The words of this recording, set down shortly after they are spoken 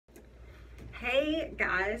Hey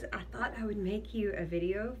guys, I thought I would make you a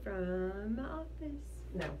video from my office.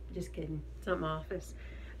 No, just kidding. It's not my office.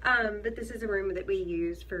 But this is a room that we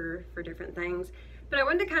use for different things. But I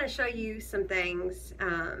wanted to kind of show you some things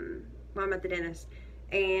while I'm at the dentist.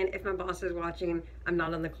 And if my boss is watching, I'm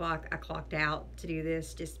not on the clock. I clocked out to do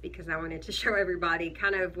this just because I wanted to show everybody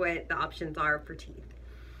kind of what the options are for teeth.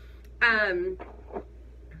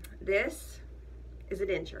 This is a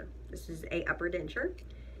denture. This is a upper denture.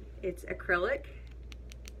 It's acrylic.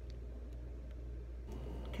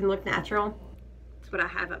 Can look natural. That's what I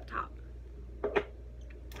have up top.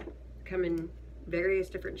 Come in various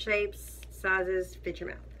different shapes, sizes, fit your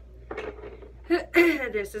mouth.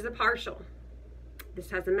 This is a partial.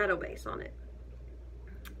 This has a metal base on it.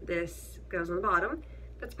 This goes on the bottom.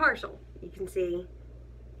 That's partial. You can see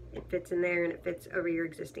it fits in there and it fits over your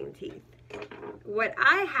existing teeth. What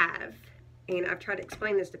I have, and I've tried to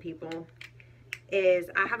explain this to people, is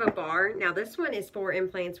I have a bar. Now this one is for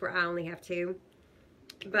implants where I only have 2,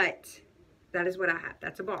 but that is what I have.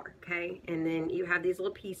 That's a bar, okay? And then you have these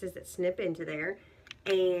little pieces that snip into there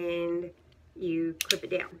and you clip it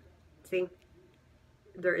down. See?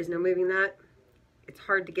 There is no moving that. It's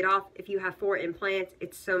hard to get off. If you have 4 implants,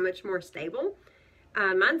 it's so much more stable.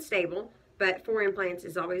 Mine's stable, but 4 implants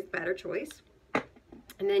is always a better choice.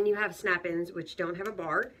 And then you have snap-ins, which don't have a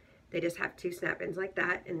bar. They just have 2 snap-ins like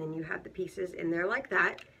that, and then you have the pieces in there like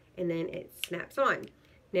that, and then it snaps on.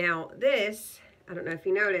 Now this, I don't know if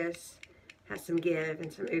you notice, has some give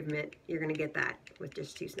and some movement. You're gonna get that with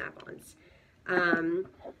just 2 snap-ons.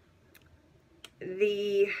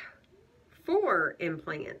 The 4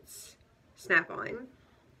 implants snap-on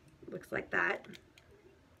looks like that.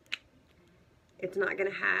 It's not gonna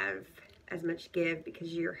have as much give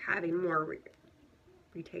because you're having more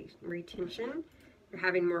retention. You're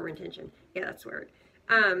having more retention. Yeah, that's the word.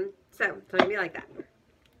 So it's not gonna be like that.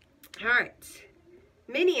 All right.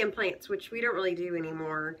 Mini implants, which we don't really do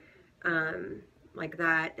anymore, like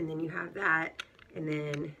that, and then you have that, and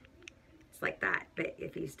then it's like that. But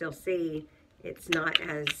if you still see, it's not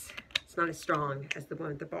as strong as the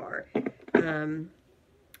one with the bar.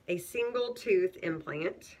 A single tooth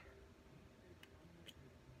implant,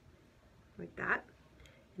 like that,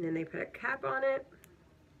 and then they put a cap on it.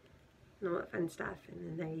 And all that fun stuff, and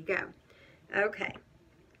then there you go. Okay,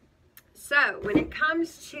 so when it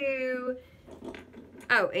comes to,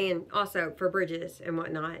 oh, and also for bridges and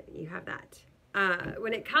whatnot, you have that.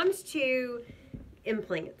 When it comes to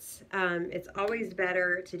implants, it's always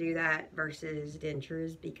better to do that versus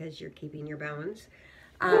dentures because you're keeping your bones.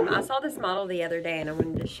 I saw this model the other day and I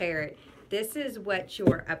wanted to share it. This is what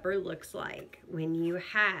your upper looks like when you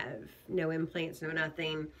have no implants, no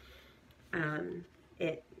nothing.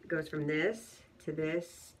 It goes from this to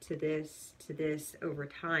this to this to this over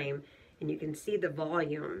time, and you can see the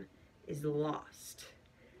volume is lost.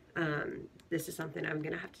 This is something I'm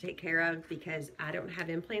gonna have to take care of because I don't have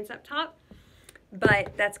implants up top,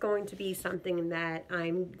 but that's going to be something that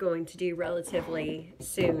I'm going to do relatively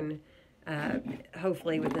soon,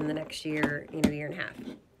 hopefully within the next year, year and a half.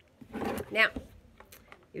 Now,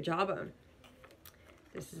 your jawbone.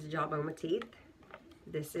 This is a jawbone with teeth.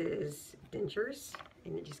 This is dentures,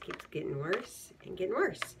 and it just keeps getting worse and getting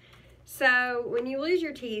worse. So when you lose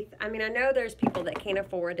your teeth, I mean, I know there's people that can't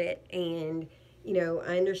afford it, and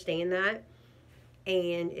I understand that,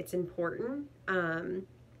 and it's important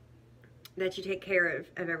that you take care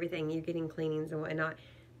of everything. You're getting cleanings and whatnot,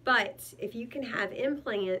 but if you can have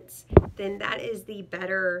implants, then that is the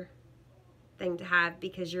better thing to have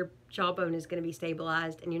because your jawbone is going to be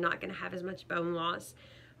stabilized and you're not going to have as much bone loss,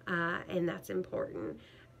 and that's important.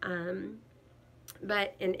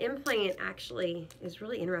 But an implant actually is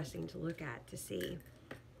really interesting to look at to see.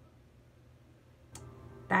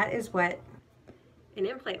 That is what an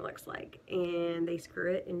implant looks like, and they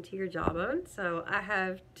screw it into your jawbone. So I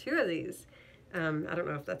have 2 of these. I don't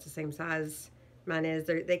know if that's the same size mine is.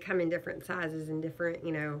 They come in different sizes and different,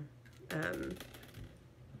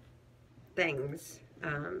 things.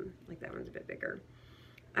 Like that one's a bit bigger.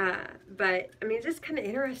 But I mean, it's just kind of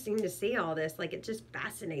interesting to see all this. Like, it's just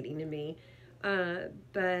fascinating to me. I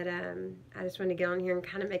just wanted to get on here and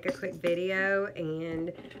kind of make a quick video.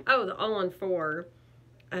 And oh, the all-on-4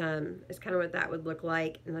 is kind of what that would look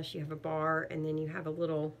like, unless you have a bar and then you have a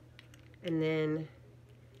little, and then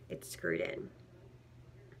it's screwed in.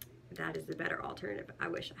 That is the better alternative. I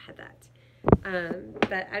wish I had that.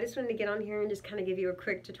 But I just wanted to get on here and just kind of give you a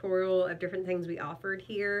quick tutorial of different things we offered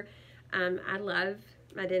here. I love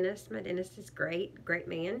my dentist. My dentist is great, great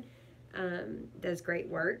man. Does great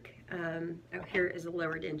work. Oh, here is a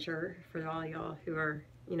lower denture for all y'all who are,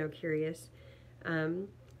 curious.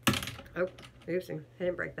 Oh, oopsie, I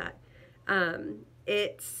didn't break that.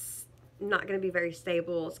 It's not going to be very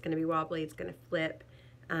stable. It's going to be wobbly. It's going to flip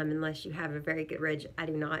unless you have a very good ridge. I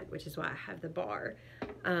do not, which is why I have the bar.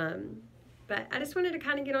 But I just wanted to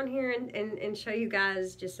kind of get on here and show you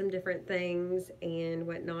guys just some different things and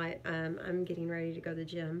whatnot. I'm getting ready to go to the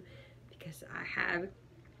gym because I have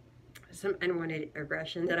some unwanted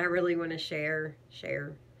aggression that I really want to share.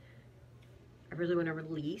 I really want to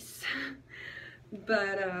release.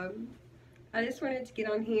 But I just wanted to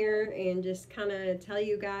get on here and just kind of tell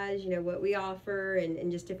you guys, you know, what we offer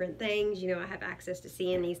and just different things. You know, I have access to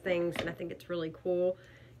seeing these things, and I think it's really cool.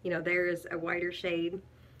 You know, there's a whiter shade.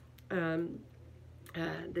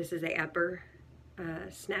 This is a upper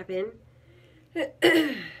snap-in.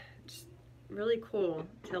 Just really cool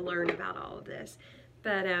to learn about all of this.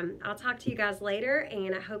 But I'll talk to you guys later,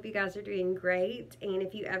 and I hope you guys are doing great. And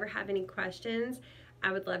if you ever have any questions,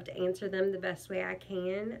 I would love to answer them the best way I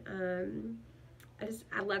can.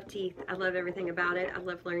 I love teeth. I love everything about it. I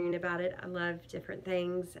love learning about it. I love different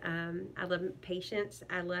things. I love patience.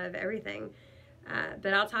 I love everything.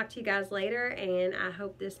 But I'll talk to you guys later, and I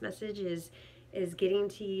hope this message is getting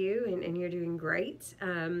to you and you're doing great.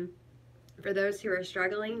 For those who are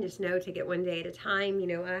struggling, just know, take it one day at a time. You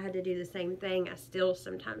know, I had to do the same thing. I still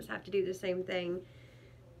sometimes have to do the same thing.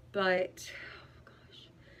 But, oh gosh,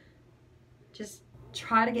 just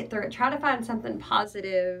try to get through it. Try to find something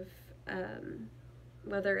positive,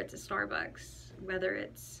 whether it's a Starbucks, whether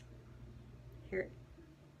it's, here,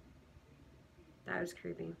 that was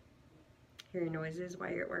creepy. Hearing noises while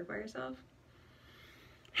you're at work by yourself.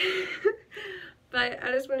 But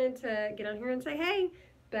I just wanted to get on here and say hey.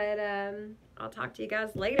 But I'll talk to you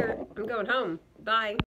guys later. I'm going home. Bye.